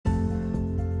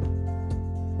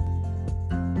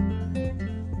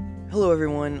Hello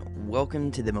everyone,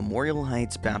 welcome to the Memorial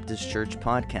Heights Baptist Church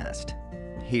podcast.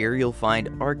 Here you'll find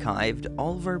archived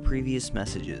all of our previous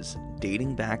messages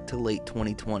dating back to late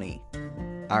 2020.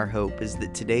 Our hope is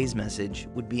that today's message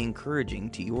would be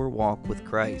encouraging to your walk with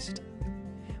Christ.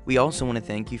 We also want to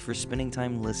thank you for spending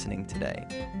time listening today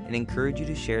and encourage you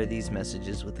to share these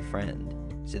messages with a friend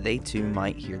so they too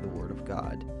might hear the Word of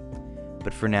God.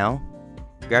 But for now,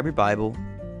 grab your Bible,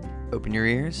 open your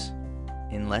ears,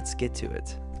 and let's get to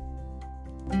it.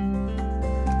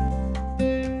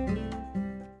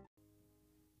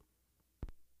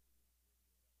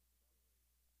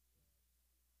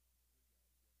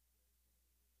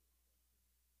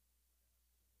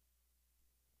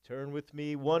 Turn with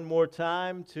me one more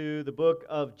time to the book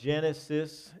of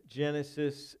Genesis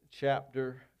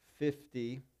chapter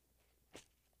 50.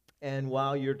 And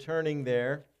while you're turning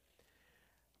there,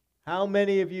 how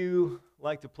many of you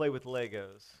like to play with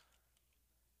Legos?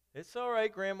 It's all right,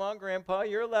 Grandma and Grandpa,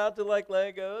 you're allowed to like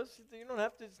Legos. You don't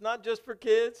have to, it's not just for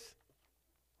kids.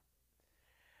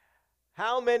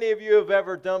 How many of you have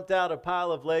ever dumped out a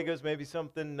pile of Legos, maybe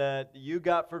something that you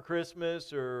got for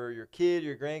Christmas or your kid,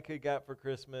 your grandkid got for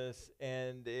Christmas,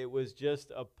 and it was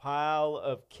just a pile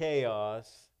of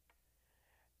chaos,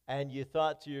 and you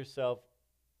thought to yourself,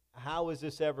 how is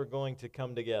this ever going to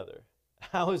come together?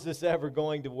 How is this ever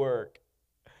going to work?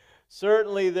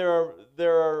 Certainly there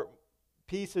are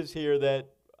pieces here that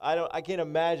I can't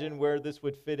imagine where this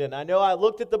would fit in. I know I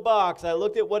looked at the box, I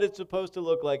looked at what it's supposed to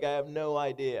look like, I have no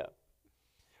idea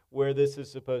where this is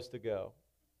supposed to go.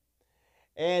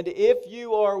 And if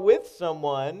you are with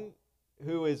someone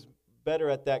who is better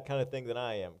at that kind of thing than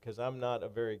I am, because I'm not a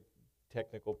very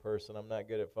technical person, I'm not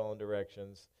good at following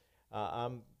directions.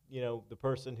 I'm, the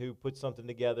person who puts something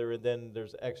together and then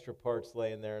there's extra parts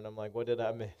laying there, and I'm like, what did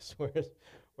I miss?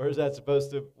 Where was that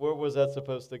supposed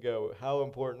to go? How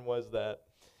important was that?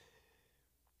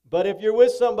 But if you're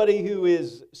with somebody who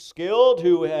is skilled,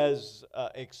 who has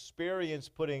experience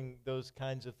putting those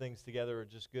kinds of things together, or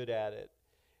just good at it,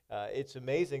 it's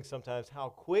amazing sometimes how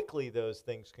quickly those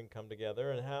things can come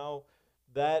together and how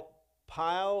that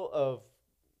pile of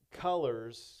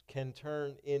colors can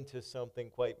turn into something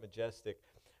quite majestic.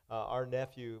 Our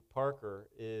nephew Parker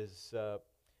is,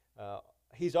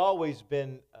 he's always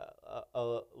been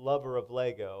a lover of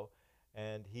Lego,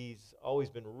 and he's always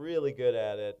been really good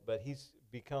at it, but he's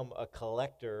become a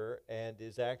collector and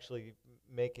is actually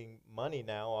making money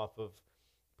now off of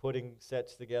putting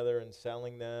sets together and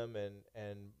selling them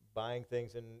and buying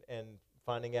things and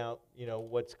finding out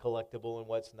what's collectible and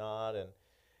what's not,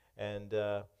 and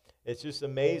it's just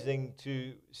amazing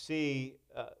to see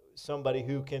somebody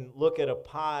who can look at a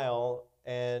pile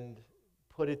and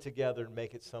put it together and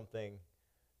make it something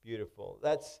beautiful.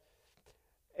 That's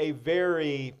a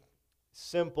very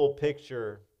simple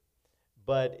picture,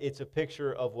 but it's a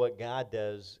picture of what God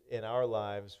does in our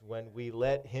lives when we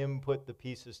let Him put the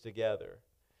pieces together.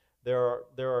 There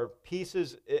are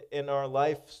pieces in our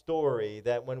life story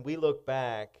that when we look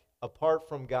back, apart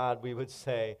from God, we would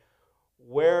say,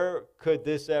 where could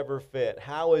this ever fit?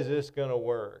 How is this going to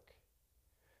work?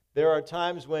 There are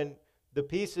times when the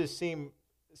pieces seem,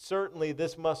 certainly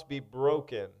this must be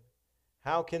broken.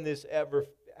 How can this ever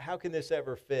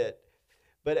fit?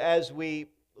 But as we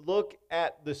look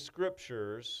at the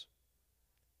Scriptures,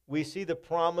 we see the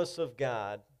promise of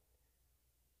God.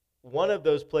 One of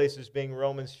those places being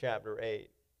Romans chapter 8,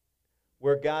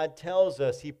 where God tells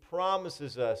us, He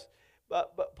promises us.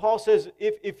 But Paul says,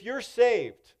 if you're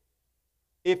saved,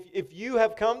 if you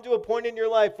have come to a point in your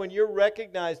life when you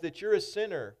recognize that you're a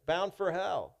sinner bound for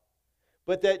hell,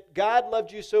 but that God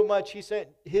loved you so much, He sent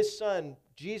His Son,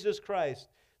 Jesus Christ,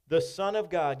 the Son of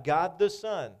God, God the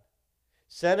Son,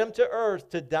 sent Him to earth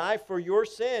to die for your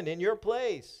sin in your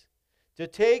place, to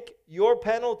take your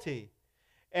penalty,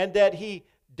 and that He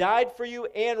died for you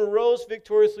and rose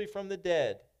victoriously from the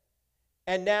dead.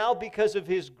 And now, because of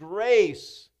His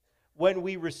grace, when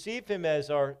we receive Him as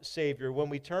our Savior, when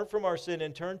we turn from our sin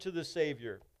and turn to the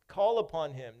Savior, call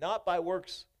upon Him, not by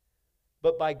works,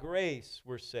 but by grace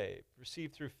we're saved,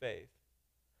 received through faith.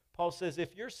 Paul says,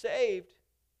 if you're saved,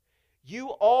 you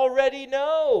already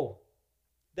know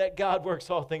that God works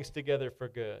all things together for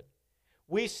good.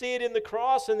 We see it in the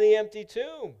cross and the empty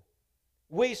tomb.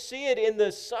 We see it in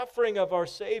the suffering of our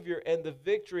Savior and the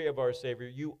victory of our Savior.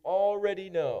 You already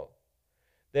know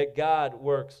that God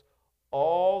works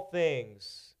all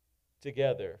things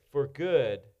together for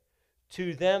good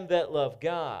to them that love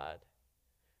God,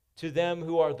 to them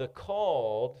who are the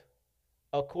called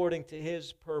according to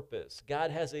His purpose.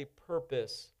 God has a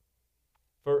purpose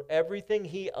for everything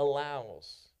He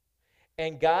allows.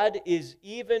 And God is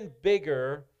even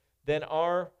bigger than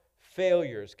our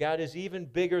failures. God is even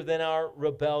bigger than our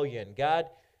rebellion. God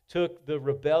took the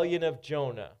rebellion of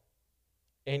Jonah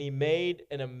and he made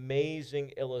an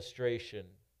amazing illustration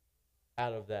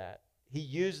out of that. He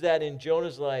used that in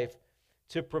Jonah's life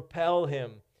to propel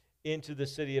him into the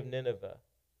city of Nineveh.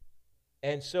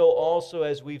 And so also,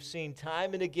 as we've seen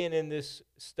time and again in this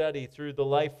study through the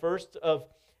life first of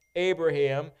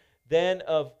Abraham, then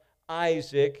of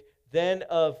Isaac, then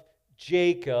of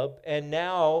Jacob, and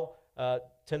now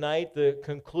tonight the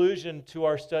conclusion to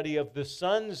our study of the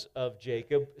sons of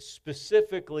Jacob,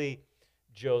 specifically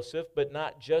Joseph, but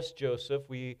not just Joseph,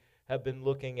 we have been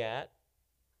looking at.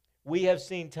 We have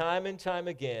seen time and time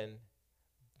again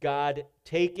God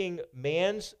taking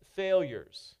man's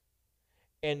failures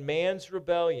and man's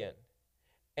rebellion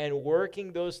and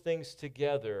working those things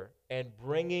together and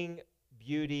bringing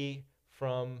beauty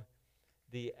from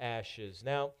the ashes.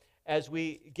 Now, as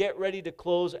we get ready to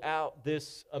close out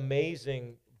this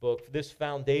amazing book, this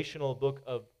foundational book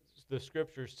of the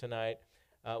Scriptures tonight,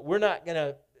 we're not going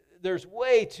to, there's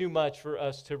way too much for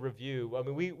us to review. I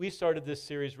mean, we started this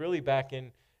series really back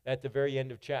at the very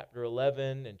end of chapter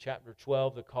 11 and chapter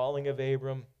 12, the calling of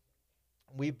Abram.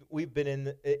 We've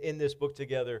been in this book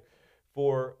together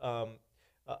for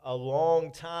a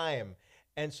long time.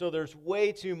 And so there's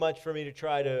way too much for me to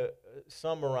try to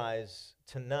summarize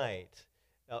tonight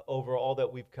over all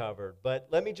that we've covered. But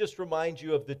let me just remind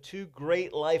you of the two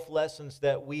great life lessons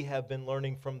that we have been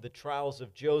learning from the trials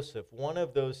of Joseph, one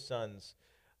of those sons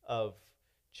of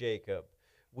Jacob.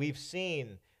 We've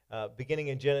seen, beginning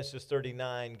in Genesis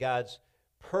 39, God's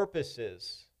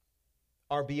purposes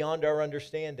are beyond our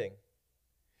understanding.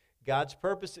 God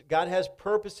has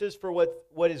purposes for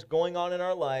what is going on in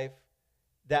our life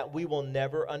that we will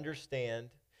never understand,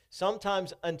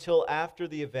 sometimes until after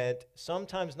the event,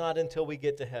 sometimes not until we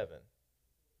get to heaven.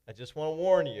 I just want to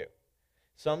warn you.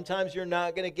 Sometimes you're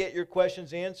not going to get your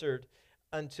questions answered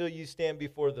until you stand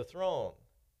before the throne.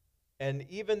 And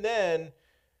even then,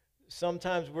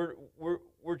 sometimes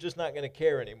we're just not going to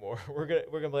care anymore. We're going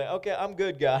to be like, okay, I'm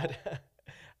good, God.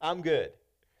 I'm good.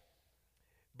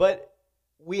 But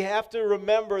we have to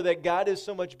remember that God is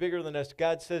so much bigger than us.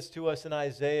 God says to us in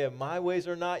Isaiah, my ways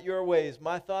are not your ways.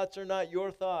 My thoughts are not your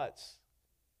thoughts.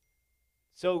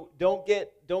 So don't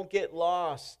get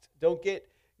lost. Don't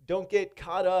get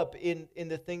caught up in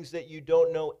the things that you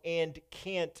don't know and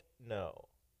can't know.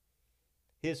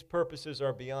 His purposes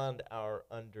are beyond our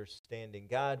understanding.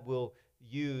 God will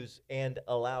use and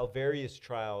allow various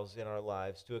trials in our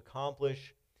lives to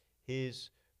accomplish His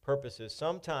purposes.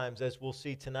 Sometimes, as we'll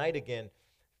see tonight again,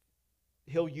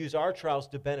 He'll use our trials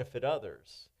to benefit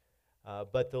others.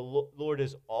 But the Lord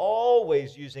is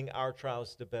always using our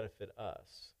trials to benefit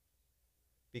us.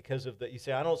 Because of you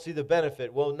say, I don't see the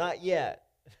benefit. Well, not yet.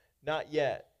 Not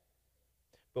yet.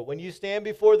 But when you stand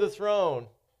before the throne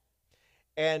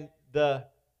and the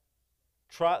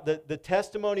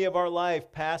testimony of our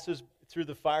life passes through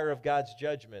the fire of God's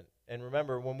judgment. And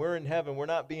remember, when we're in heaven, we're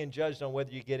not being judged on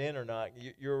whether you get in or not.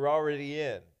 You're already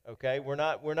in. Okay? We're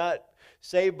not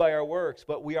saved by our works,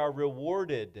 but we are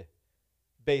rewarded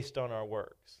based on our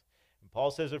works. And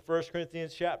Paul says in 1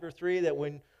 Corinthians chapter 3 that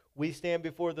when we stand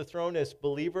before the throne as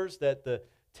believers, that the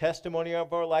testimony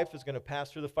of our life is going to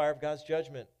pass through the fire of God's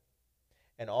judgment.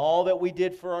 And all that we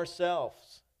did for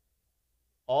ourselves,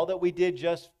 all that we did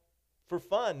just for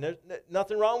fun. There's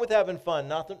nothing wrong with having fun,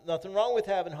 nothing wrong with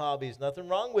having hobbies, nothing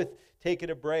wrong with taking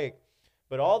a break.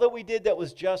 But all that we did that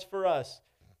was just for us,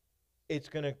 it's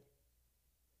going to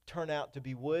turn out to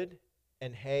be wood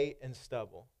and hay and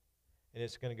stubble. And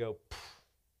it's going to go poof.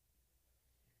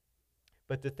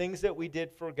 But the things that we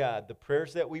did for God, the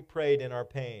prayers that we prayed in our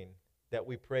pain, that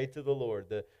we prayed to the Lord,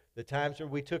 the times where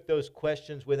we took those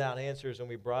questions without answers and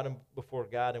we brought them before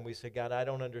God and we said, God, I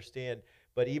don't understand.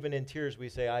 But even in tears we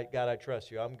say, God, I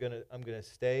trust you. I'm gonna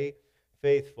stay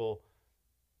faithful.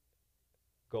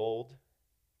 Gold,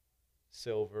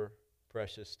 silver,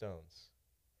 precious stones.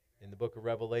 In the book of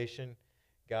Revelation,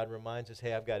 God reminds us,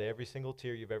 hey, I've got every single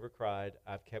tear you've ever cried.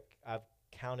 I've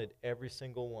counted every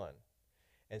single one.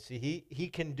 And see, he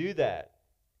can do that.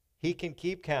 He can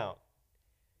keep count.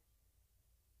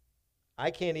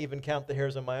 I can't even count the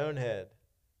hairs on my own head.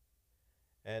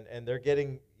 And they're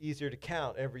getting easier to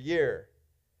count every year.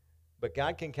 But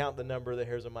God can count the number of the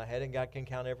hairs on my head, and God can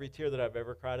count every tear that I've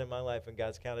ever cried in my life, and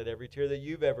God's counted every tear that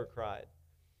you've ever cried.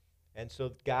 And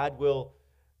so God will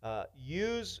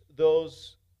use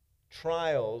those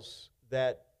trials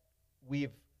that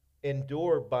we've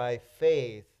endured by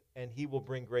faith, and He will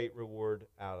bring great reward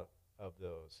out of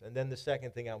those. And then the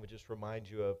second thing I would just remind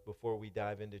you of before we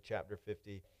dive into chapter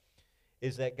 50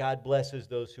 is that God blesses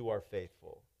those who are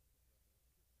faithful.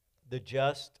 The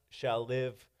just shall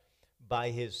live by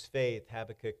his faith.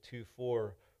 Habakkuk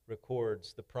 2:4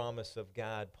 records the promise of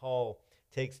God. Paul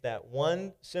takes that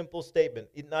one simple statement,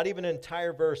 not even an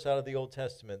entire verse out of the Old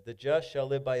Testament, the just shall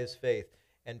live by his faith,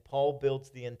 and Paul builds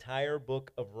the entire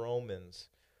book of Romans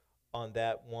on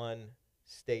that one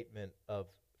statement of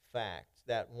fact,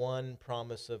 that one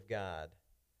promise of God.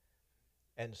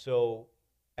 And so,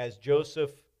 as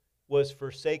Joseph was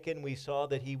forsaken, we saw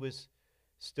that he was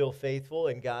still faithful,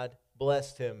 and God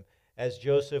blessed him. As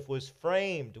Joseph was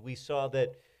framed, we saw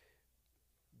that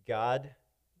God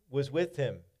was with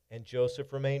him, and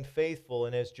Joseph remained faithful.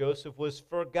 And as Joseph was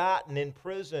forgotten in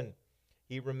prison,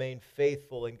 he remained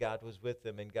faithful, and God was with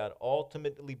him. And God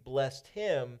ultimately blessed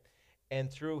him,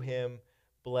 and through him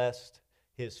blessed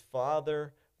his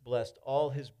father, blessed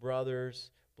all his brothers,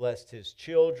 blessed his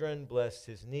children, blessed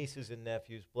his nieces and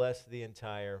nephews, blessed the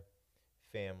entire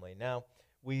family. Now,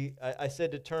 I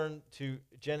said to turn to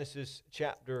Genesis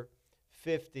chapter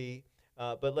 50,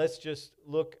 but let's just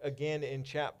look again in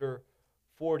chapter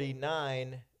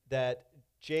 49 that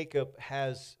Jacob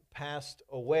has passed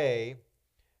away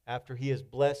after he has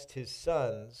blessed his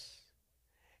sons,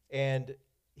 and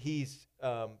he's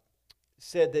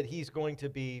said that he's going to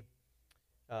be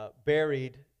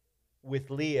buried with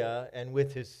Leah and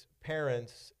with his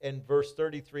parents. In verse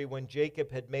 33, when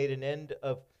Jacob had made an end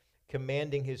of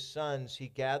commanding his sons, he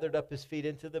gathered up his feet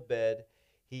into the bed,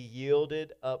 he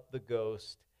yielded up the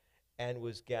ghost, and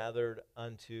was gathered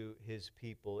unto his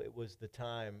people. It was the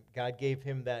time. God gave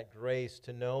him that grace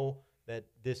to know that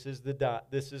this is the time,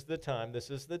 this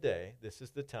is the day, this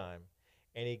is the time.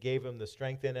 And he gave him the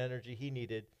strength and energy he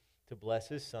needed to bless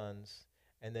his sons.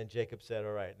 And then Jacob said,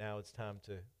 all right, now it's time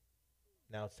to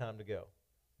go.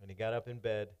 And he got up in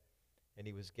bed, and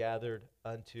he was gathered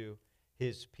unto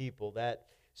his people. That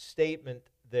statement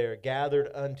there, gathered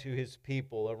unto his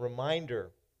people, a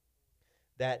reminder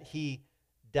that he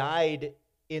died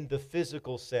in the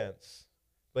physical sense,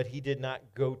 but he did not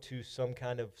go to some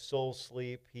kind of soul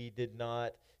sleep. He did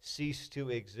not cease to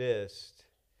exist.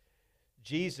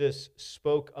 Jesus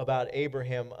spoke about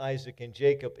Abraham, Isaac, and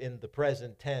Jacob in the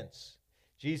present tense.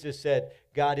 Jesus said,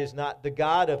 God is not the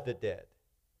God of the dead.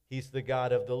 He's the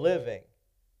God of the living.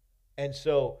 And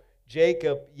so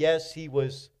Jacob, yes, he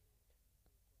was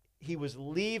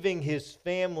leaving his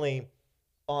family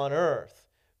on earth,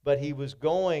 but he was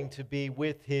going to be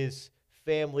with his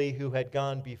family who had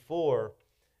gone before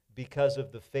because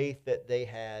of the faith that they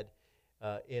had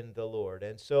in the Lord.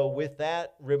 And so with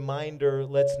that reminder,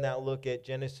 let's now look at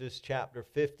Genesis chapter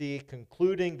 50,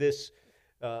 concluding this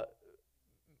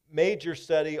major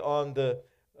study on the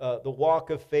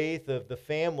walk of faith of the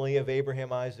family of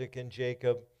Abraham, Isaac, and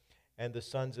Jacob, and the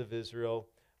sons of Israel.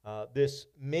 This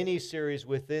mini-series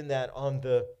within that on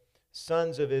the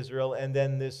sons of Israel, and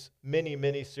then this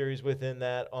mini-series within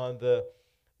that on the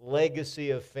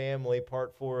legacy of family,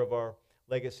 part 4 of our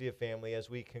legacy of family, as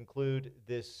we conclude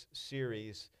this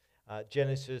series,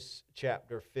 Genesis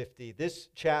chapter 50. This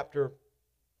chapter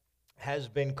has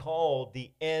been called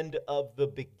the end of the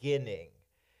beginning,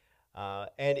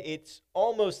 and it's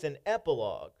almost an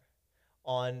epilogue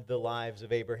on the lives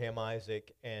of Abraham,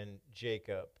 Isaac, and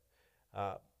Jacob.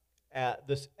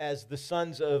 As the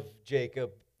sons of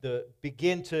Jacob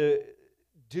begin to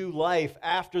do life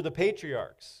after the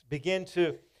patriarchs, begin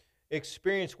to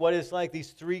experience what it's like,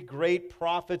 these 3 great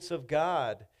prophets of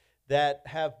God that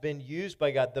have been used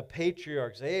by God, the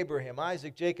patriarchs, Abraham,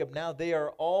 Isaac, Jacob. Now they are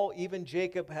all, even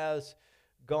Jacob has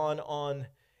gone on,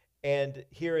 and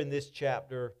here in this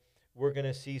chapter, we're going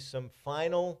to see some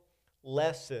final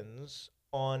lessons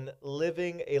on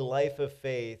living a life of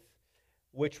faith,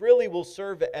 which really will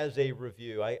serve as a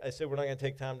review. I said we're not going to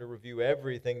take time to review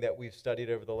everything that we've studied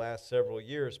over the last several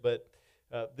years, but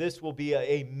this will be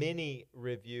a mini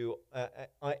review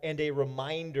and a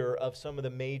reminder of some of the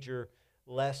major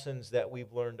lessons that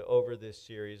we've learned over this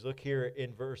series. Look here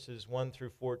in verses 1 through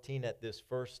 14 at this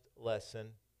first lesson.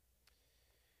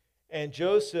 And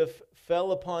Joseph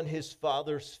fell upon his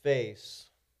father's face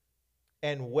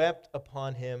and wept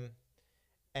upon him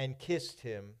and kissed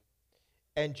him.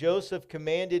 And Joseph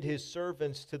commanded his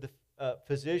servants to the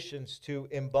physicians to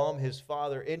embalm his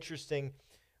father. Interesting,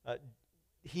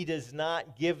 he does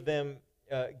not give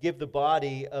the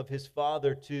body of his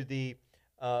father to the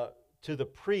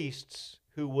priests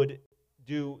who would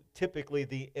do typically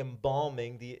the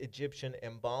embalming, the Egyptian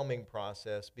embalming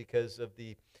process, because of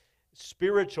the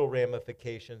spiritual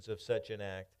ramifications of such an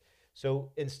act.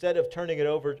 So instead of turning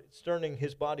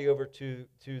his body over to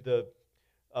the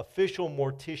official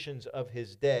morticians of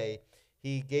his day,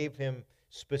 he gave him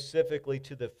specifically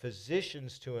to the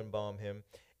physicians to embalm him.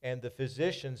 and the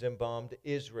physicians embalmed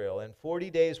Israel. And 40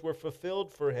 days were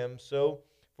fulfilled for him, so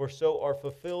are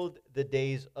fulfilled the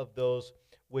days of those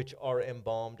which are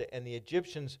embalmed. And the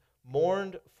Egyptians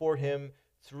mourned for him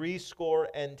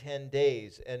 70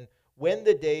 days. And when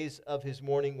the days of his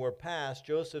mourning were past,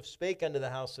 Joseph spake unto the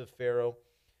house of Pharaoh,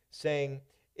 saying,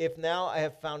 If now I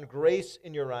have found grace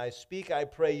in your eyes, speak, I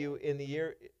pray you, in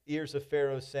the ears of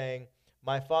Pharaoh, saying,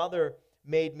 My father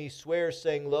made me swear,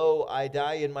 saying, Lo, I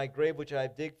die in my grave which I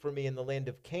have digged for me in the land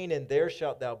of Canaan. There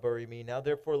shalt thou bury me. Now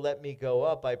therefore let me go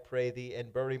up, I pray thee,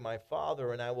 and bury my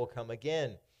father, and I will come again.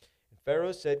 And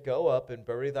Pharaoh said, Go up and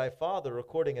bury thy father,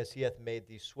 according as he hath made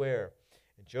thee swear.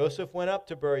 And Joseph went up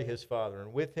to bury his father,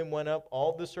 and with him went up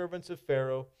all the servants of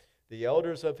Pharaoh, the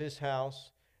elders of his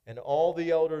house, and all the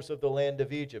elders of the land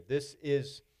of Egypt. This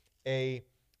is a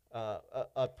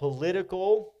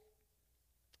political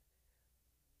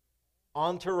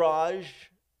entourage.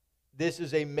 This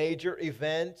is a major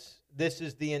event. This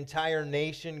is the entire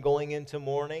nation going into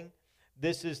mourning.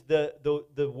 This is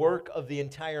the work of the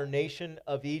entire nation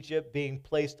of Egypt being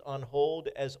placed on hold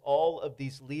as all of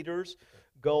these leaders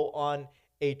go on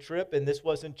a trip. And this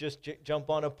wasn't just jump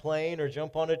on a plane or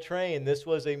jump on a train. This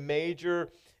was a major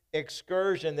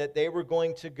excursion that they were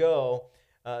going to go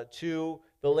to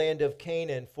the land of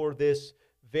Canaan for this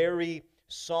very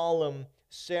solemn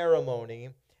ceremony.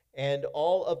 And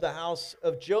all of the house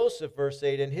of Joseph, verse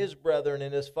 8, and his brethren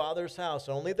and his father's house,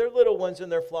 only their little ones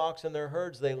and their flocks and their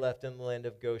herds they left in the land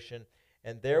of Goshen.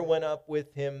 And there went up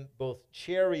with him both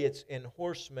chariots and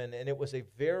horsemen, and it was a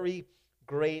very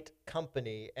great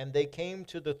company. And they came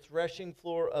to the threshing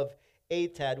floor of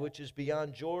Atad, which is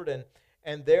beyond Jordan,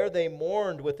 and there they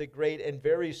mourned with a great and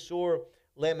very sore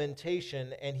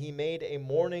lamentation. And he made a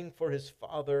mourning for his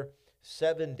father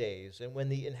 7 days. And when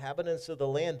the inhabitants of the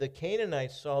land, the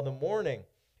Canaanites, saw the mourning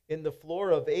in the floor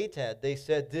of Atad, they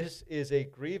said, This is a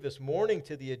grievous mourning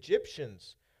to the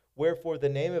Egyptians. Wherefore the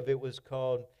name of it was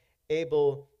called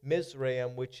Abel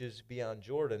Mizraim, which is beyond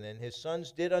Jordan. And his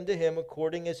sons did unto him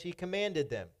according as he commanded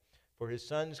them. For his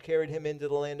sons carried him into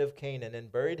the land of Canaan,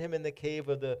 and buried him in the cave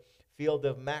of the field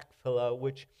of Machpelah,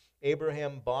 which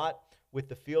Abraham bought with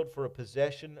the field for a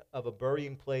possession of a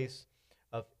burying place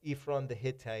of Ephron the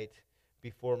Hittite,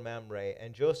 before Mamre.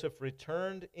 And Joseph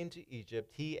returned into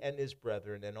Egypt, he and his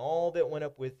brethren, and all that went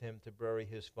up with him to bury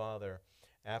his father,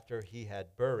 after he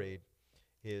had buried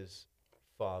his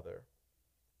father.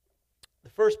 The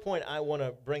first point I want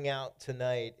to bring out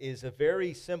tonight is a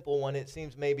very simple one. It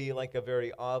seems maybe like a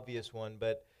very obvious one,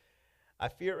 but I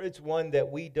fear it's one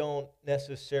that we don't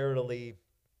necessarily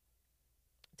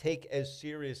take as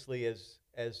seriously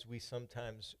as we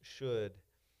sometimes should.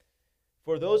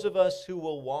 For those of us who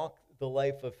will walk the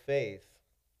life of faith,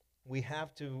 we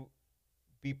have to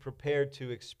be prepared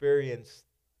to experience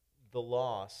the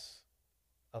loss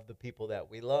of the people that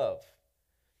we love,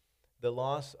 the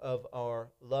loss of our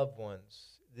loved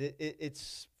ones.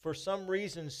 It's, for some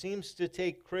reason, seems to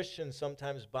take Christians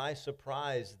sometimes by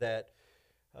surprise that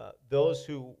those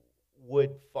who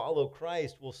would follow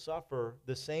Christ will suffer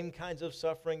the same kinds of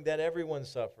suffering that everyone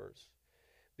suffers,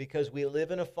 because we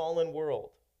live in a fallen world.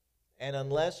 And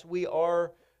unless we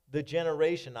are the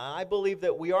generation, I believe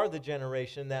that we are the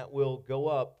generation that will go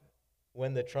up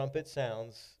when the trumpet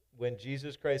sounds, when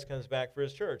Jesus Christ comes back for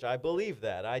his church. I believe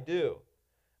that. I do.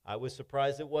 I was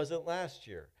surprised it wasn't last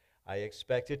year. I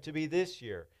expect it to be this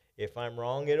year. If I'm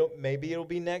wrong, maybe it'll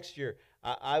be next year.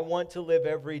 I want to live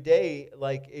every day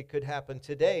like it could happen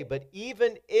today. But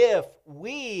even if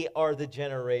we are the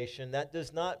generation, that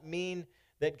does not mean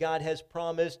that God has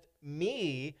promised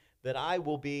me that I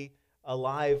will be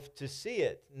alive to see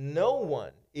it. No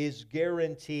one is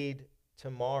guaranteed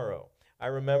tomorrow. I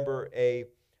remember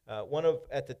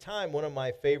at the time, one of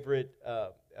my favorite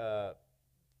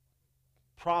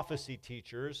prophecy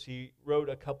teachers. He wrote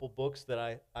a couple books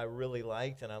that I really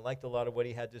liked, and I liked a lot of what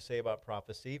he had to say about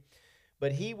prophecy.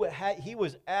 But he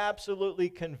was absolutely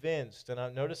convinced, and I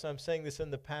notice I'm saying this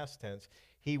in the past tense,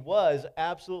 he was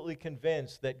absolutely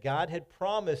convinced that God had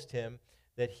promised him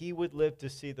that he would live to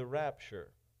see the rapture.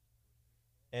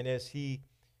 And as he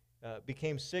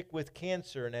became sick with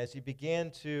cancer, and as he began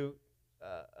to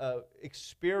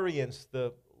experience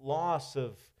the loss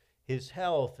of his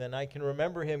health, and I can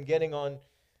remember him getting on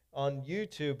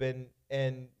YouTube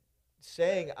and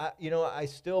saying, I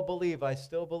still believe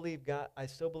God, I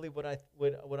still believe what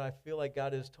I feel like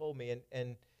God has told me.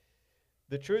 And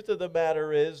the truth of the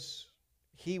matter is,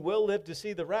 he will live to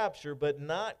see the rapture, but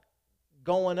not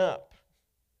going up.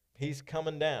 He's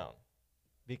coming down,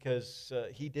 because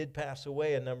he did pass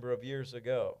away a number of years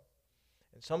ago.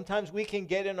 And sometimes we can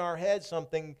get in our head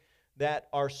something that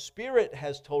our spirit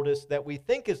has told us that we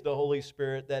think is the Holy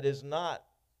Spirit that is not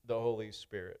the Holy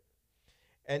Spirit.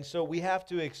 And so we have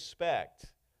to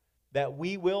expect that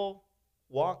we will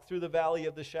walk through the valley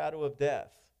of the shadow of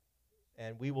death.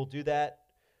 And we will do that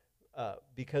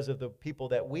because of the people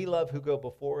that we love who go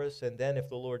before us. And then if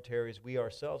the Lord tarries, we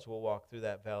ourselves will walk through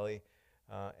that valley,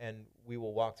 and we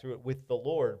will walk through it with the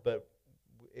Lord. But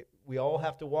we all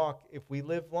have to walk, if we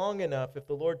live long enough, if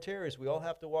the Lord tarries, we all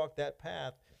have to walk that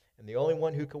path. And the only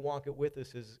one who can walk it with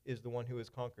us is the one who has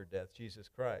conquered death, Jesus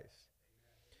Christ.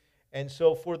 And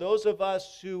so for those of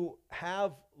us who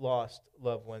have lost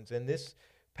loved ones, and this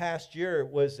past year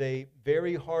was a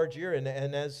very hard year, and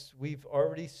as we've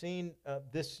already seen,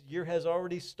 this year has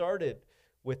already started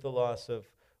with the loss of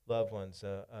loved ones.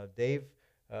 Dave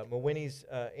Mawiney's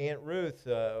Aunt Ruth,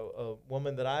 a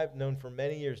woman that I've known for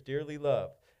many years, dearly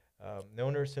loved,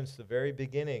 known her since the very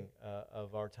beginning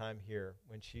of our time here,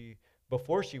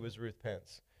 before she was Ruth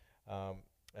Pence,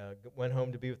 went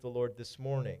home to be with the Lord this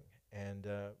morning. And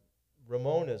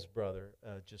Ramona's brother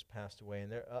just passed away,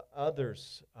 and there are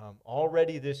others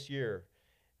already this year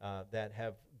that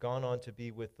have gone on to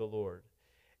be with the Lord.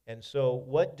 And so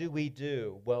what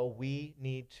do? Well, we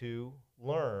need to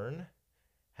learn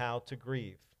how to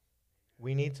grieve.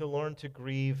 We need to learn to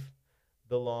grieve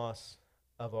the loss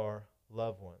of our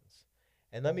loved ones.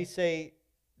 And let me say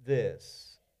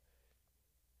this: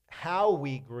 how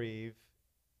we grieve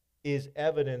is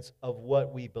evidence of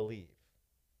what we believe.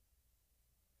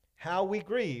 How we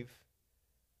grieve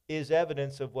is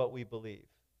evidence of what we believe.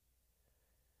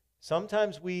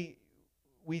 Sometimes we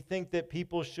think that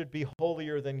people should be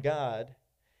holier than God,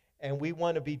 and we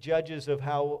want to be judges of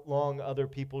how long other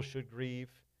people should grieve,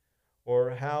 or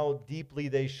how deeply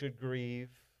they should grieve,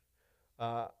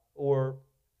 or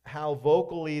how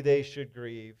vocally they should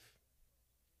grieve.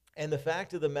 And the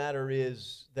fact of the matter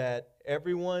is that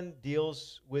everyone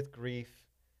deals with grief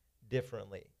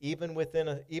differently, even within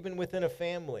a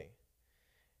family.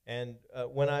 And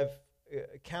when I've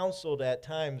counseled at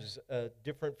times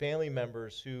different family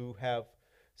members who have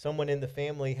someone in the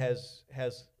family has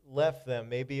left them,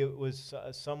 maybe it was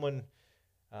someone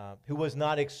who was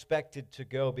not expected to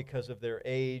go because of their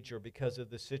age or because of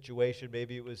the situation.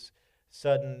 Maybe it was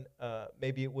sudden,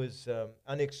 maybe it was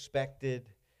unexpected.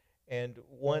 And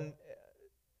one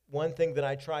thing that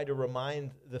I try to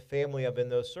remind the family of in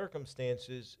those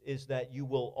circumstances is that you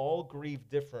will all grieve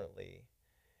differently,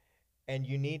 and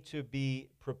you need to be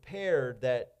prepared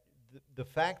that the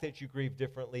fact that you grieve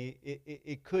differently,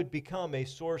 it could become a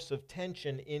source of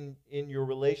tension in your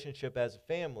relationship as a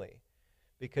family,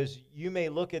 because you may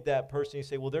look at that person and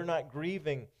say, well, they're not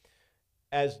grieving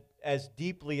as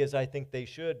deeply as I think they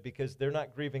should because they're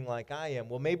not grieving like I am.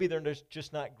 Well, maybe they're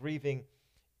just not grieving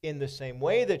in the same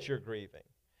way that you're grieving.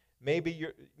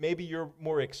 Maybe you're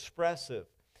more expressive.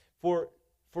 For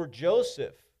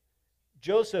Joseph,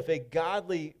 a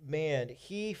godly man,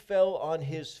 he fell on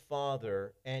his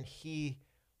father and he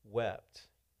wept.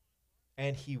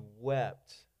 And he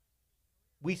wept.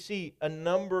 We see a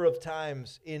number of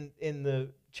times in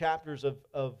the chapters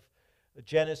of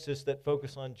Genesis that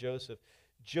focus on Joseph.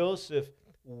 Joseph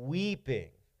weeping.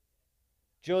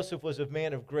 Joseph was a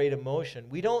man of great emotion.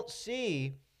 We don't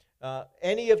see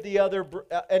any of the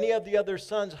other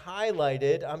sons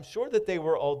highlighted. I'm sure that they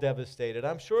were all devastated.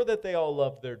 I'm sure that they all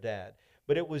loved their dad.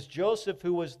 But it was Joseph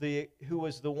who was the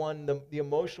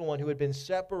emotional one, who had been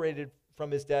separated from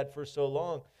his dad for so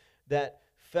long, that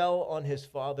fell on his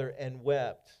father and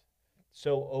wept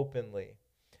so openly.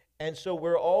 And so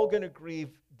we're all going to grieve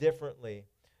differently,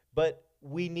 but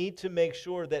we need to make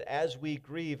sure that as we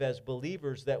grieve as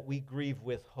believers, that we grieve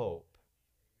with hope.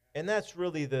 And that's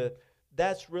really the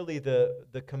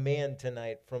command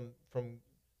tonight from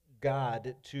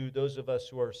God to those of us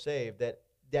who are saved,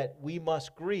 that we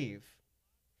must grieve.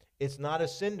 It's not a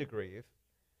sin to grieve.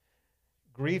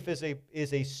 Grief is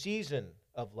a season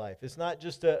of life. It's not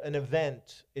just an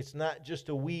event. It's not just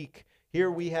a week. Here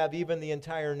we have even the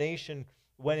entire nation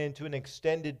went into an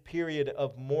extended period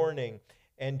of mourning,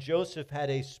 and Joseph had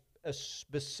a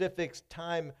specific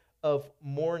time of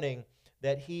mourning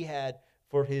that he had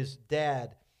for his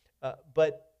dad.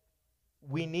 But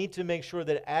we need to make sure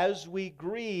that as we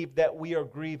grieve, that we are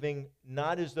grieving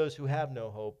not as those who have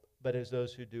no hope, but as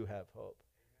those who do have hope.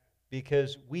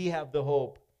 Because we have the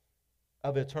hope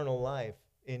of eternal life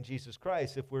in Jesus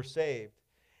Christ if we're saved.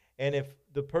 And if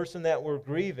the person that we're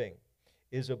grieving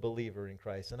is a believer in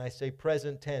Christ, and I say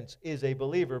present tense, is a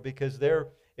believer, because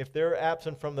if they're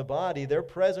absent from the body, they're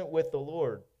present with the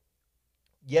Lord.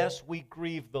 Yes, we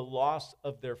grieve the loss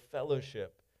of their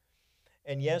fellowship.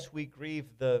 And yes, we grieve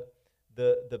the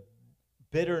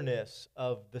bitterness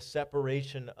of the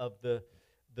separation of the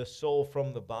soul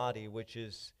from the body, which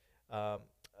is a,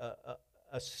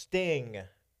 a sting,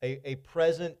 a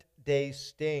present day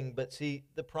sting. But see,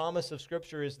 the promise of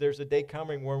Scripture is there's a day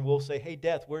coming where we'll say, hey,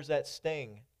 death, where's that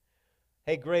sting?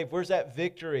 Hey, grave, where's that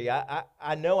victory?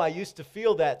 I know I used to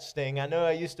feel that sting. I know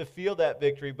I used to feel that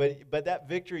victory, but that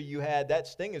victory you had, that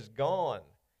sting is gone.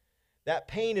 That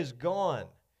pain is gone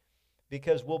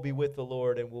because we'll be with the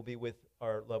Lord and we'll be with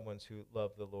our loved ones who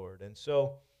love the Lord. And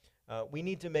so we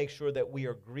need to make sure that we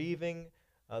are grieving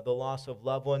the loss of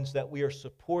loved ones, that we are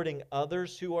supporting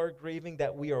others who are grieving,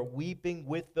 that we are weeping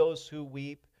with those who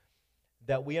weep,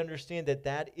 that we understand that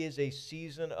that is a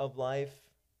season of life,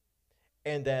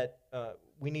 and that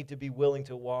we need to be willing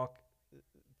to walk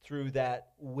through that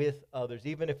with others,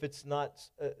 even if it's not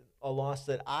a loss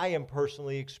that I am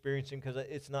personally experiencing because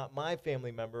it's not my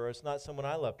family member or it's not someone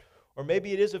I love. Or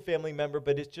maybe it is a family member,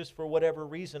 but it's just for whatever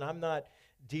reason I'm not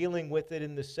dealing with it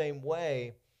in the same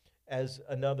way as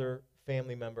another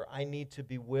family member. I need to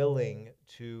be willing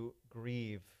to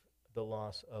grieve the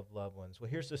loss of loved ones. Well,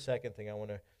 here's the second thing I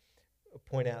want to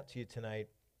point out to you tonight.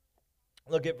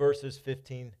 Look at verses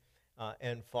 15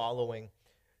 and following.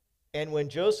 And when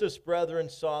Joseph's brethren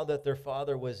saw that their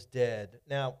father was dead.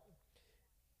 Now,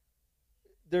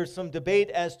 there's some debate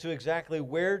as to exactly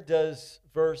where does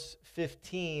verse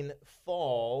 15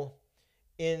 fall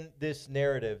in this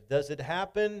narrative. Does it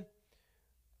happen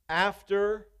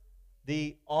after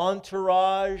the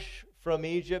entourage from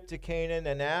Egypt to Canaan,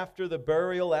 and after the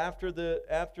burial, after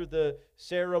the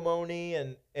ceremony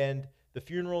and the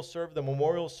funeral service, the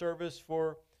memorial service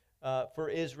for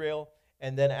Israel,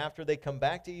 and then after they come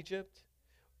back to Egypt?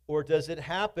 Or does it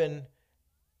happen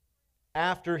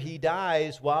after he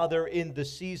dies while they're in the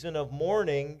season of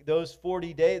mourning, those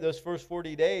first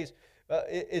 40 days?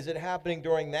 Is it happening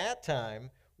during that time?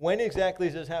 When exactly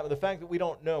does this happen? The fact that we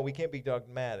don't know, we can't be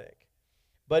dogmatic.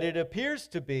 But it appears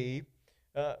to be,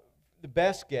 the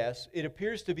best guess, it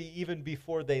appears to be even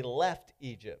before they left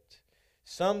Egypt,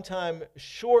 sometime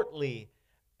shortly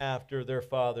after their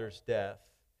father's death.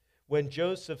 When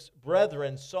Joseph's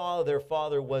brethren saw their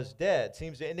father was dead,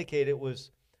 seems to indicate it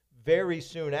was very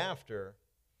soon after.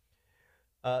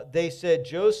 They said,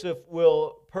 Joseph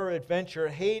will peradventure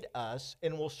hate us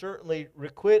and will certainly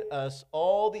requite us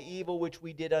all the evil which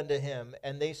we did unto him.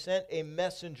 And they sent a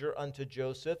messenger unto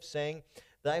Joseph, saying,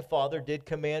 Thy father did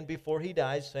command before he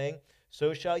died, saying,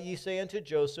 So shall ye say unto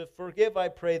Joseph, Forgive, I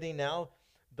pray thee now,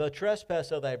 the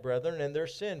trespass of thy brethren and their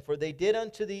sin, for they did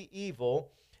unto thee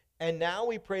evil. And now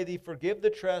we pray thee, forgive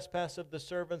the trespass of the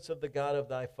servants of the God of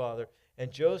thy father.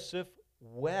 And Joseph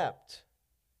wept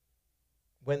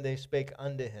when they spake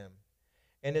unto him.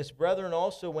 And his brethren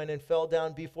also went and fell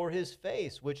down before his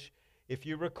face, which, if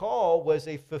you recall, was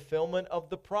a fulfillment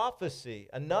of the prophecy.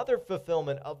 Another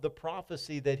fulfillment of the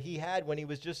prophecy that he had when he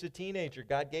was just a teenager.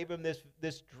 God gave him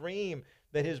this dream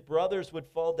that his brothers would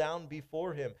fall down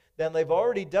before him. Then they've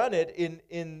already done it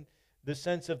in the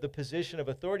sense of the position of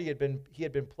authority he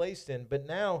had been placed in. But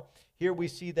now, here we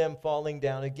see them falling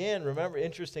down again. Remember,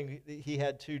 interesting, he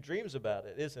had two dreams about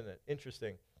it, isn't it?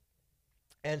 Interesting.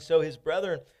 And so his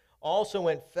brethren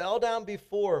also fell down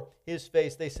before his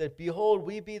face. They said, Behold,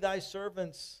 we be thy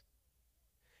servants.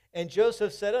 And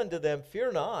Joseph said unto them,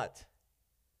 Fear not.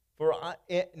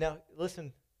 Now,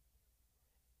 listen,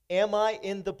 am I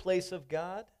in the place of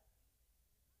God?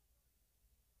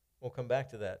 We'll come back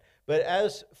to that. But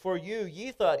as for you,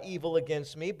 ye thought evil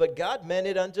against me, but God meant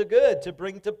it unto good, to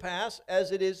bring to pass,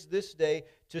 as it is this day,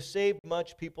 to save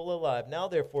much people alive. Now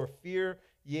therefore fear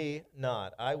ye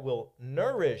not. I will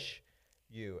nourish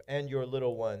you and your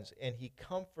little ones. And he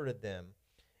comforted them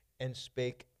and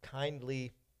spake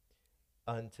kindly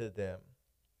unto them.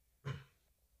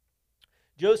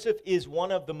 Joseph is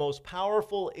one of the most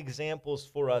powerful examples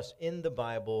for us in the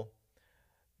Bible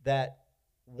that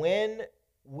when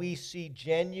we see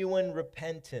genuine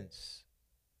repentance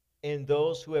in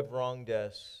those who have wronged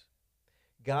us,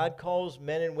 God calls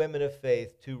men and women of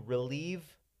faith to relieve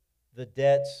the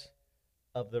debts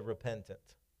of the repentant,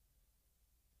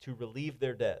 to relieve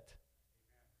their debt.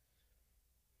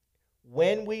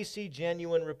 When we see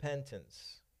genuine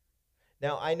repentance.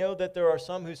 Now, I know that there are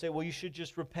some who say, well, you should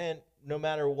just repent no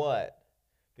matter what,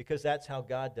 because that's how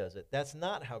God does it. That's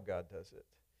not how God does it.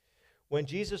 When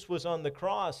Jesus was on the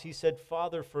cross, he said,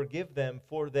 Father, forgive them,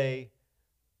 for they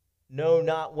know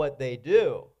not what they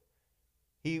do.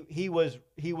 He was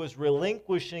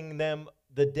relinquishing them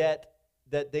the debt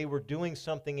that they were doing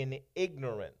something in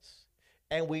ignorance.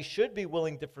 And we should be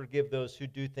willing to forgive those who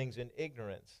do things in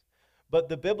ignorance. But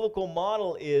the biblical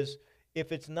model is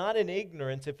if it's not in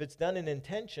ignorance, if it's done in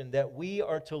intention, that we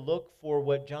are to look for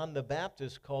what John the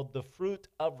Baptist called the fruit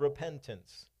of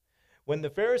repentance. When the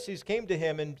Pharisees came to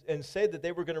him and said that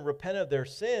they were going to repent of their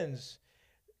sins,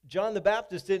 John the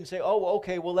Baptist didn't say, oh,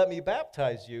 okay, well, let me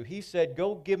baptize you. He said,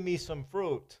 go give me some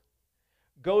fruit.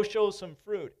 Go show some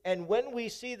fruit. And when we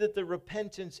see that the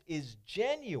repentance is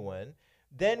genuine,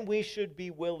 then we should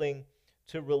be willing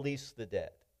to release the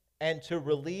debt and to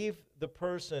relieve the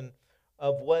person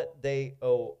of what they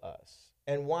owe us.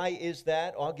 And why is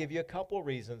that? I'll give you a couple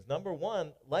reasons. Number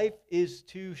one, life is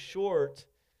too short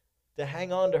to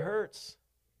hang on to hurts.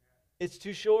 It's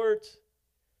too short.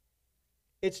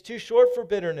 It's too short for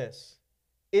bitterness.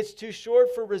 It's too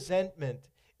short for resentment.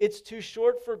 It's too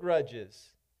short for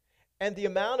grudges. And the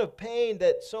amount of pain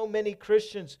that so many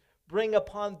Christians bring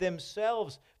upon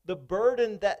themselves, the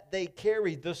burden that they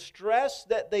carry, the stress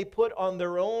that they put on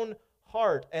their own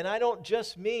heart. And I don't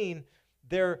just mean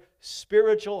their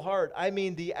spiritual heart. I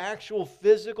mean the actual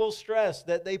physical stress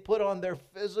that they put on their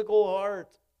physical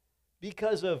heart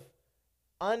because of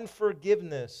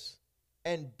unforgiveness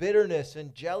and bitterness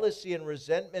and jealousy and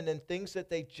resentment and things that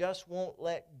they just won't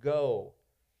let go.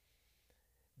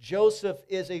 Joseph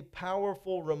is a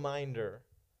powerful reminder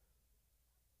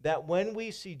that when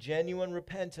we see genuine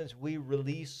repentance, we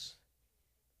release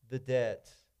the debt.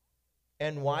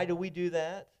 And why do we do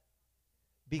that?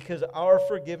 Because our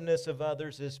forgiveness of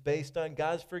others is based on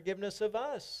God's forgiveness of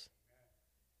us.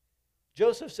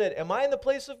 Joseph said, am I in the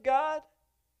place of God?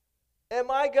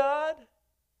 Am I God?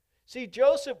 See,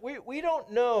 Joseph, we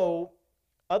don't know,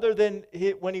 other than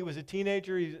when he was a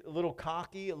teenager, he's a little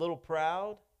cocky, a little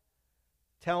proud,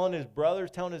 telling his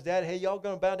brothers, telling his dad, hey, y'all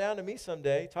going to bow down to me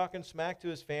someday, talking smack to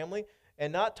his family,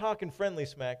 and not talking friendly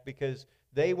smack because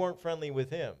they weren't friendly with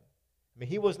him. I mean,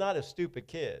 he was not a stupid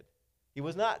kid. He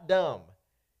was not dumb.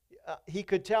 He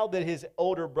could tell that his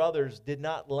older brothers did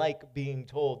not like being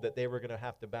told that they were going to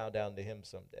have to bow down to him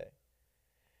someday.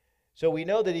 So we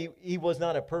know that he was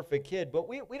not a perfect kid, but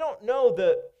we don't know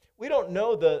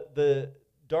the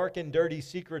dark and dirty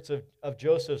secrets of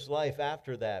Joseph's life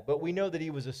after that. But we know that he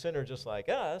was a sinner just like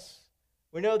us.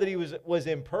 We know that he was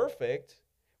imperfect.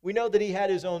 We know that he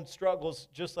had his own struggles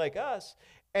just like us.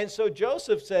 And so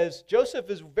Joseph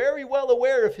is very well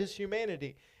aware of his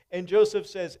humanity. And Joseph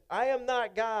says, I am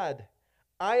not God.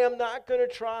 I am not going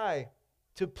to try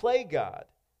to play God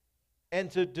and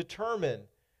to determine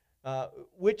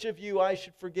which of you I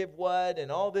should forgive what and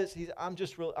all this. I'm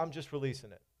just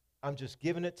releasing it. I'm just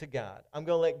giving it to God. I'm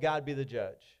going to let God be the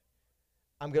judge.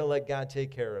 I'm going to let God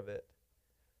take care of it.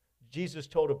 Jesus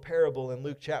told a parable in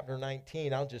Luke chapter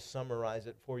 19. I'll just summarize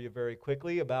it for you very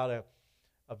quickly about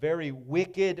a very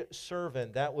wicked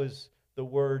servant. That was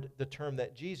the term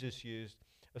that Jesus used.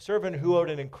 A servant who owed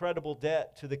an incredible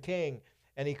debt to the king,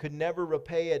 and he could never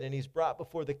repay it, and he's brought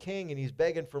before the king, and he's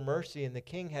begging for mercy, and the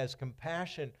king has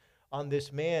compassion on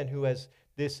this man who has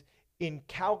this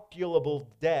incalculable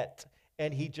debt,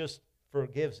 and he just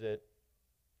forgives it.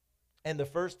 And the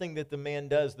first thing that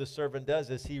the servant does,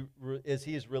 as he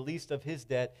is released of his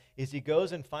debt, is he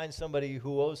goes and finds somebody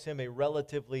who owes him a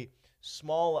relatively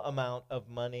small amount of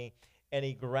money, and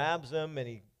he grabs him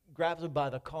by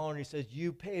the collar and he says,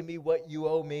 you pay me what you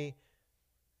owe me.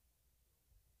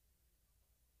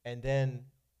 And then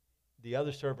the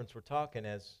other servants were talking,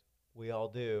 as we all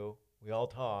do. We all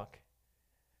talk.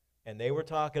 And they were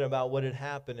talking about what had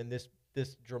happened in this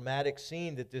dramatic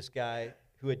scene that this guy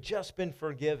who had just been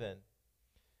forgiven,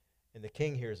 and the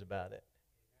king hears about it.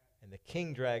 And the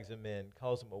king drags him in,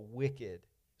 calls him a wicked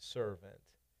servant.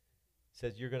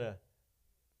 Says, you're going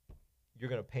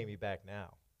to pay me back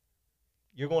now.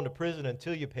 You're going to prison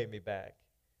until you pay me back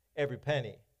every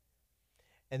penny.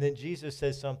 And then Jesus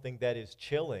says something that is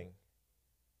chilling.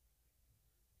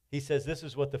 He says, this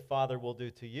is what the Father will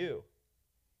do to you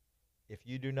if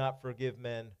you do not forgive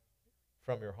men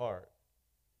from your heart.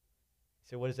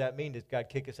 So what does that mean? Does God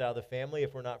kick us out of the family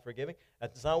if we're not forgiving?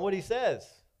 That's not what he says.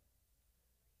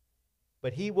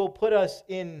 But he will put us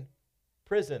in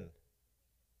prison.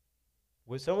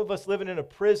 With some of us living in a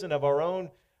prison of our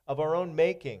own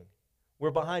making. We're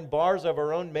behind bars of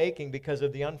our own making because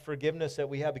of the unforgiveness that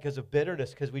we have, because of bitterness,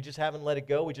 because we just haven't let it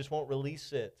go. We just won't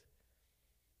release it.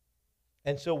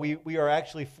 And so we are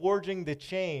actually forging the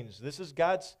chains. This is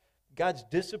God's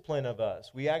discipline of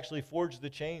us. We actually forge the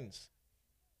chains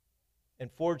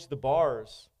and forge the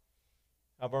bars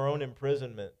of our own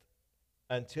imprisonment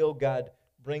until God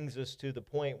brings us to the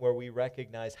point where we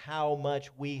recognize how much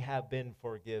we have been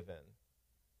forgiven.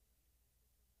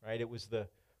 Right? It was the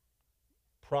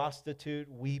prostitute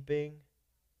weeping,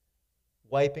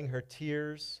 wiping her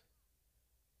tears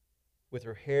with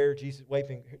her hair, Jesus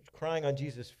wiping, crying on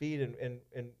Jesus' feet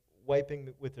and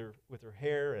wiping with her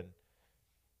hair. And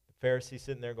the Pharisee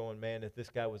sitting there going, man, if this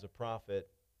guy was a prophet,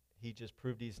 he just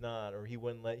proved he's not, or he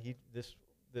wouldn't let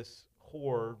this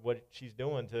whore, what she's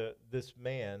doing to this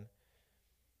man.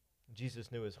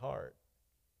 Jesus knew his heart.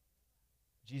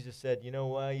 Jesus said, you know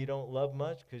why you don't love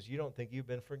much? Because you don't think you've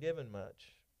been forgiven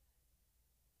much.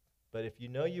 But if you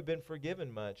know you've been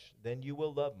forgiven much, then you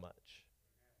will love much.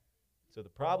 So the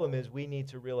problem is we need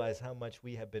to realize how much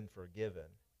we have been forgiven.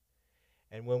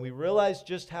 And when we realize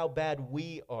just how bad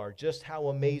we are, just how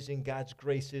amazing God's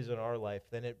grace is in our life,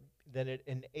 then it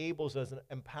enables us and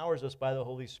empowers us by the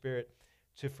Holy Spirit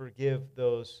to forgive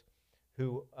those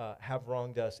who have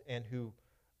wronged us and who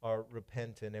are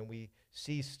repentant. And we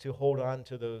cease to hold on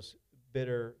to those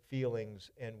bitter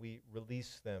feelings and we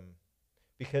release them.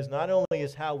 Because not only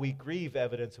is how we grieve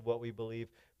evidence of what we believe,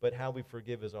 but how we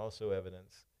forgive is also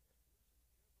evidence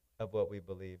of what we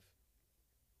believe.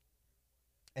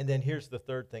 And then here's the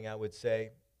third thing I would say,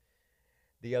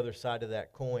 the other side of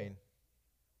that coin.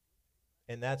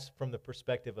 And that's from the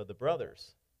perspective of the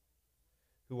brothers,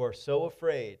 who are so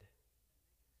afraid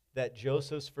that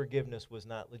Joseph's forgiveness was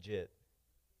not legit.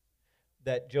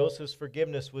 That Joseph's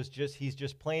forgiveness was he's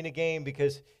just playing a game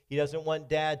because he doesn't want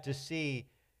Dad to see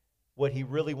what he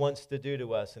really wants to do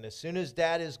to us. And as soon as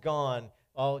Dad is gone,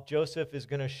 Joseph is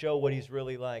going to show what he's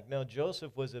really like. No,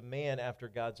 Joseph was a man after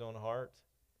God's own heart.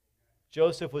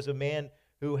 Joseph was a man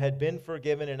who had been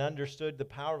forgiven and understood the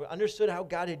power, understood how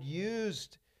God had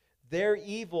used their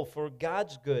evil for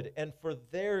God's good and for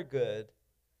their good.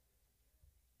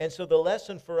 And so the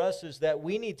lesson for us is that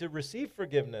we need to receive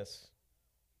forgiveness.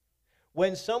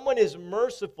 When someone is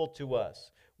merciful to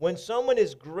us, when someone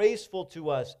is graceful to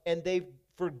us, and they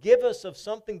forgive us of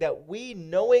something that we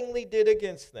knowingly did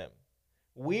against them,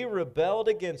 we rebelled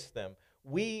against them,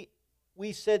 we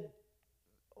said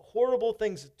horrible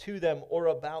things to them or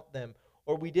about them,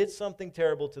 or we did something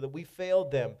terrible to them, we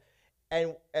failed them,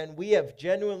 and we have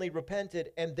genuinely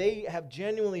repented, and they have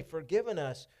genuinely forgiven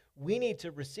us, we need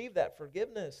to receive that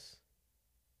forgiveness.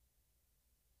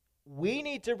 We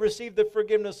need to receive the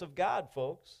forgiveness of God,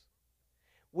 folks.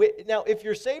 Now, if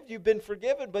you're saved, you've been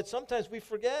forgiven, but sometimes we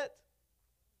forget.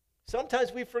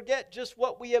 Sometimes we forget just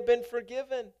what we have been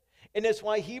forgiven. And that's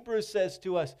why Hebrews says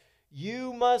to us,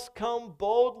 you must come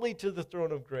boldly to the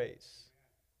throne of grace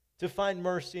to find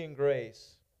mercy and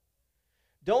grace.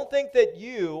 Don't think that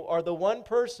you are the one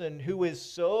person who is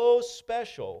so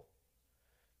special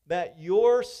that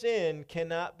your sin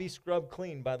cannot be scrubbed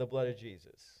clean by the blood of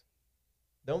Jesus.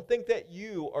 Don't think that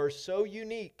you are so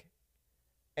unique.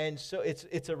 And so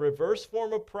it's a reverse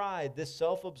form of pride, this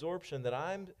self-absorption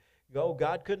that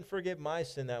God couldn't forgive my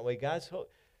sin that way.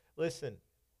 Listen,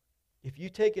 if you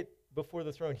take it before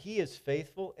the throne, He is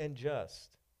faithful and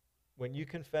just. When you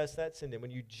confess that sin, and when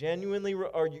you genuinely,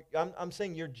 I'm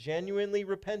saying you're genuinely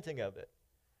repenting of it.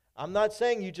 I'm not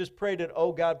saying you just prayed it,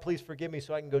 oh God, please forgive me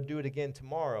so I can go do it again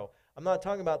tomorrow. I'm not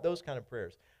talking about those kind of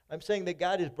prayers. I'm saying that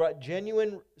God has brought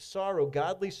genuine sorrow,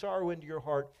 godly sorrow into your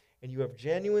heart, and you have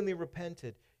genuinely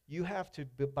repented. You have to,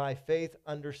 by faith,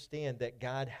 understand that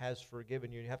God has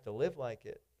forgiven you. You have to live like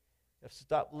it. You have to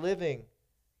stop living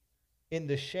in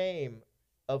the shame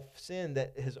of sin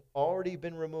that has already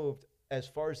been removed as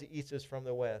far as the east is from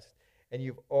the west. And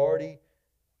you've already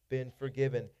been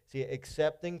forgiven. See,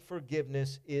 accepting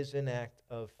forgiveness is an act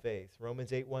of faith.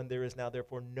 Romans 8:1, there is now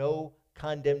therefore no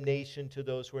condemnation to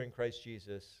those who are in Christ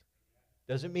Jesus.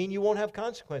 Doesn't mean you won't have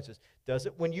consequences.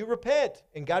 When you repent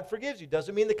and God forgives you,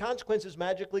 doesn't mean the consequences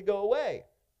magically go away.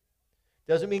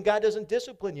 Doesn't mean God doesn't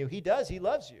discipline you. He does. He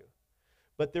loves you.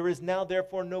 But there is now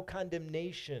therefore no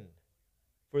condemnation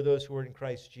for those who are in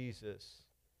Christ Jesus.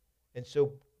 And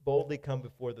so boldly come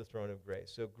before the throne of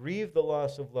grace. So grieve the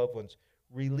loss of loved ones.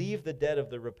 Relieve the debt of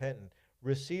the repentant.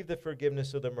 Receive the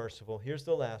forgiveness of the merciful. Here's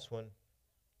the last one.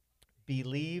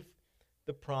 Believe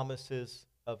the promises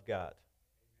of God.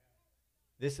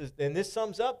 This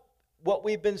sums up what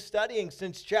we've been studying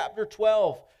since chapter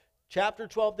 12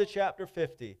 to chapter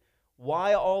 50.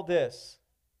 Why all this?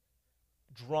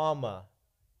 Drama.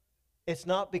 It's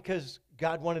not because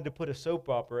God wanted to put a soap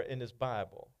opera in His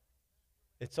Bible.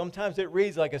 Sometimes it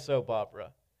reads like a soap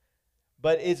opera,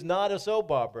 but it's not a soap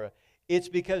opera. It's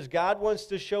because God wants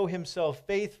to show Himself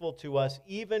faithful to us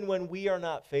even when we are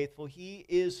not faithful. He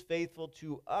is faithful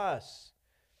to us.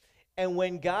 And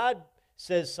when God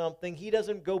says something, He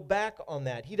doesn't go back on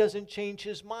that. He doesn't change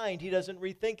His mind. He doesn't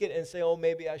rethink it and say, oh,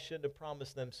 maybe I shouldn't have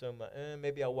promised them so much.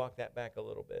 Maybe I'll walk that back a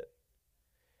little bit.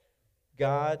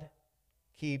 God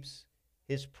keeps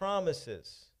His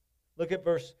promises. Look at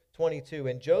verse 22.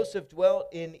 And Joseph dwelt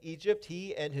in Egypt,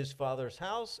 he and his father's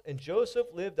house, and Joseph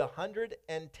lived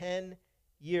 110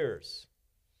 years.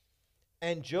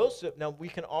 And Joseph, now we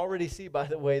can already see, by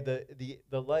the way,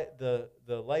 the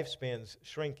lifespan's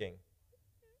shrinking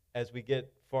as we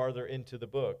get farther into the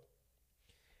book.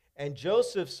 And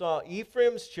Joseph saw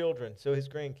Ephraim's children, so his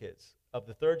grandkids, of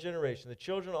the third generation, the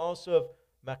children also of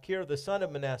Machir, the son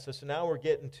of Manasseh. So now we're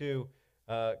getting to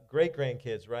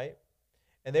great-grandkids, right?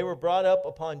 And they were brought up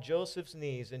upon Joseph's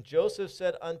knees. And Joseph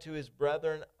said unto his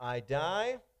brethren, I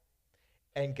die,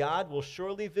 and God will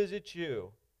surely visit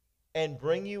you, and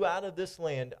bring you out of this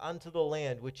land unto the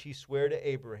land which he sware to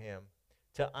Abraham,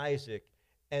 to Isaac,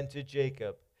 and to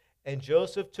Jacob. And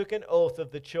Joseph took an oath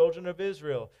of the children of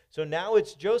Israel. So now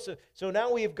it's Joseph. So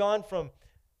now we have gone from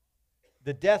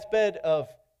the deathbed of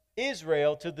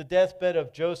Israel to the deathbed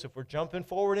of Joseph. We're jumping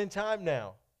forward in time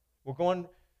now. We're going,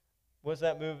 what's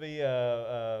that movie?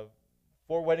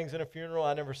 Four Weddings and a Funeral?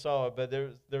 I never saw it, but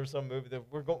there was some movie that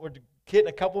we're getting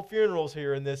a couple funerals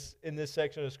here in this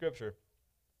section of Scripture.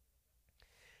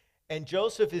 And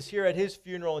Joseph is here at his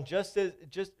funeral, and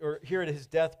here at his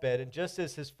deathbed, and just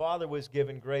as his father was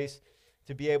given grace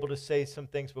to be able to say some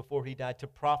things before he died, to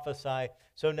prophesy,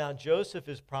 so now Joseph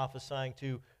is prophesying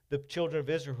to the children of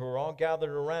Israel who are all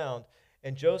gathered around.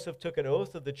 And Joseph took an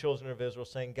oath of the children of Israel,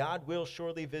 saying, God will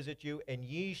surely visit you, and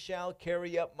ye shall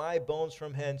carry up my bones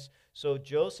from hence. So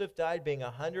Joseph died being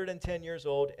 110 years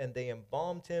old, and they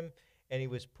embalmed him, and he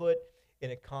was put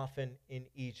in a coffin in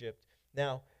Egypt.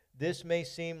 Now, this may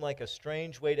seem like a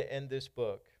strange way to end this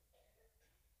book,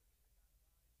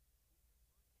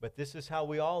 but this is how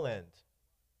we all end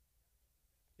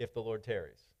if the Lord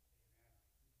tarries.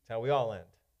 It's how we all end.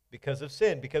 Because of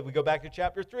sin, because we go back to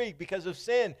chapter 3, because of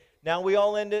sin, now we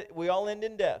all end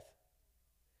in death.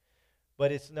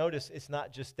 But notice, it's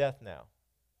not just death now.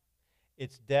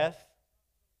 It's death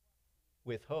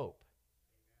with hope.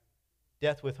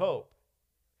 Death with hope.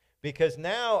 Because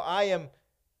now I am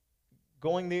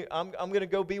I'm going to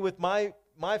go be with my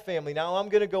family. Now I'm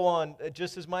going to go on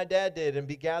just as my dad did and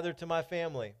be gathered to my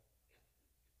family.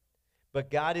 But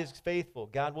God is faithful.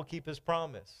 God will keep his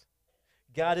promise.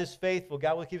 God is faithful.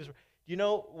 God will keep his promise. Do you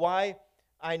know why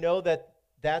I know that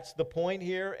that's the point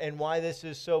here and why this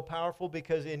is so powerful?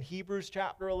 Because in Hebrews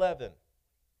chapter 11,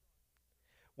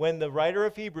 when the writer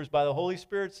of Hebrews, by the Holy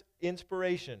Spirit's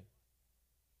inspiration,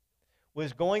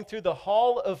 was going through the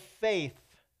hall of faith,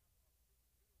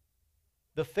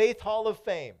 the faith hall of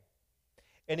fame,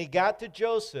 and he got to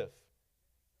Joseph,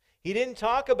 he didn't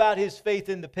talk about his faith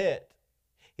in the pit.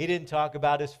 He didn't talk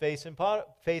about his faith in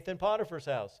Potiphar's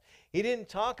house. He didn't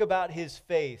talk about his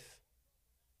faith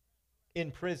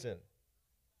in prison.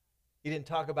 He didn't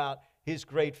talk about his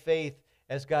great faith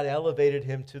as God elevated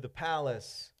him to the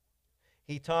palace.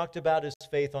 He talked about his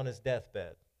faith on his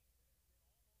deathbed.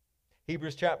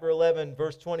 Hebrews chapter 11,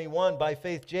 verse 21, by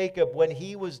faith Jacob, when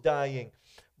he was dying,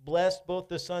 blessed both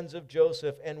the sons of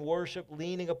Joseph and worshiped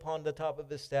leaning upon the top of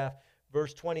his staff.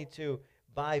 Verse 22,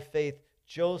 by faith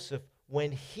Joseph,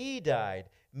 when he died,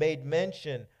 made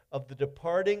mention of the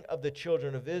departing of the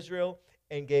children of Israel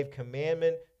and gave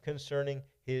commandment concerning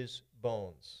his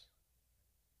bones.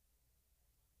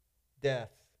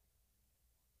 Death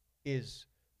is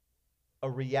a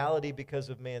reality because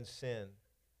of man's sin,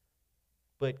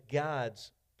 but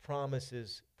God's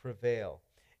promises prevail.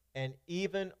 And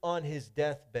even on his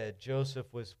deathbed,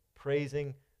 Joseph was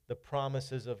praising the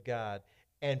promises of God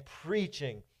and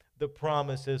preaching the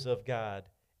promises of God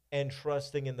and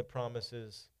trusting in the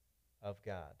promises of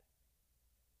God.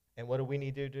 And what do we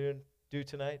need to do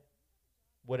tonight?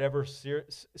 Whatever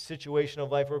situation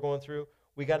of life we're going through,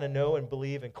 we got to know and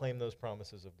believe and claim those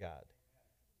promises of God.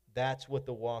 That's what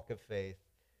the walk of faith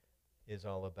is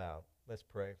all about. Let's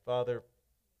pray. Father,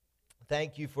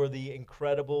 thank you for the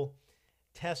incredible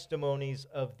testimonies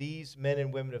of these men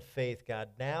and women of faith, God.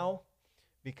 Now,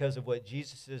 because of what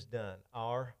Jesus has done,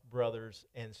 our brothers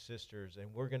and sisters,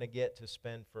 and we're going to get to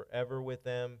spend forever with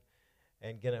them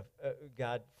and going to,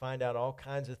 God, find out all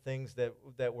kinds of things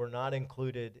that were not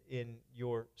included in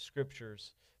your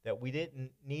scriptures that we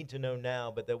didn't need to know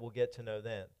now, but that we'll get to know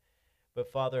then.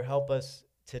 But Father, help us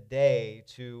today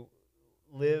to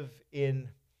live in,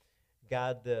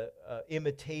 God, the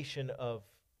imitation of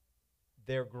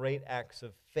their great acts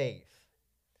of faith,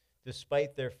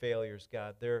 despite their failures,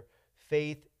 God, their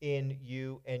faith in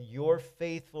you and your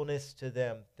faithfulness to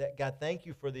them. God, thank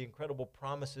you for the incredible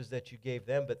promises that you gave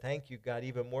them, but thank you, God,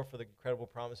 even more for the incredible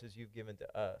promises you've given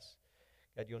to us.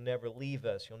 God, you'll never leave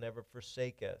us. You'll never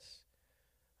forsake us.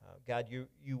 God,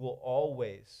 you will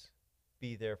always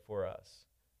be there for us.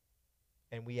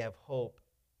 And we have hope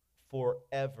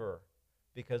forever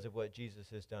because of what Jesus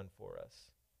has done for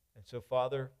us. And so,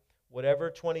 Father, whatever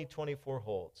 2024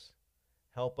 holds,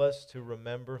 help us to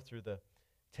remember through the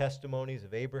testimonies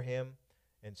of Abraham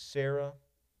and Sarah,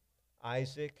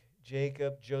 Isaac,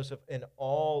 Jacob, Joseph, and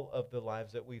all of the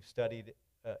lives that we've studied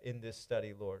in this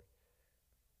study, Lord,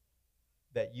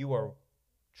 that you are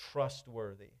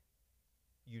trustworthy.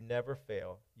 You never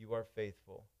fail. You are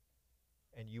faithful.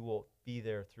 And you will be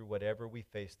there through whatever we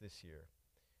face this year.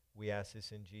 We ask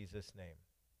this in Jesus' name.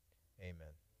 Amen.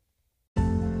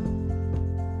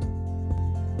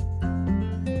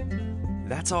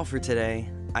 That's all for today.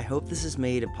 I hope this has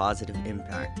made a positive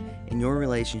impact in your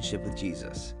relationship with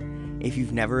Jesus. If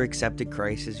you've never accepted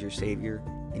Christ as your Savior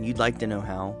and you'd like to know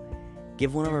how,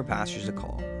 give one of our pastors a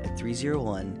call at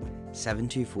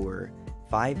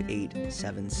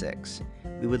 301-724-5876.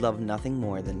 We would love nothing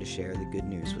more than to share the good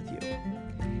news with you.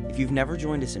 If you've never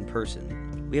joined us in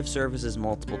person, we have services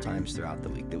multiple times throughout the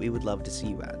week that we would love to see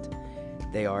you at.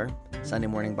 They are Sunday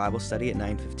morning Bible study at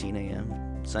 9:15 a.m.,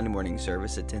 Sunday morning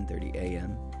service at 10:30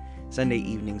 a.m., Sunday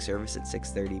evening service at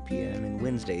 6:30 p.m., and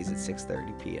Wednesdays at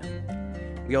 6:30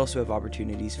 p.m. We also have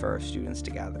opportunities for our students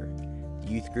to gather. The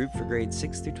youth group for grades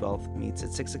 6 through 12 meets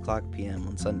at 6 o'clock p.m.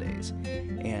 on Sundays,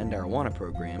 and our AWANA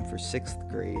program for 6th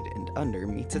grade and under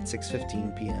meets at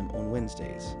 6:15 p.m. on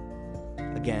Wednesdays.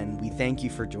 Again, we thank you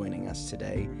for joining us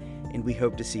today, and we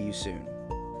hope to see you soon.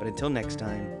 But until next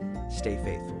time, stay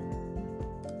faithful.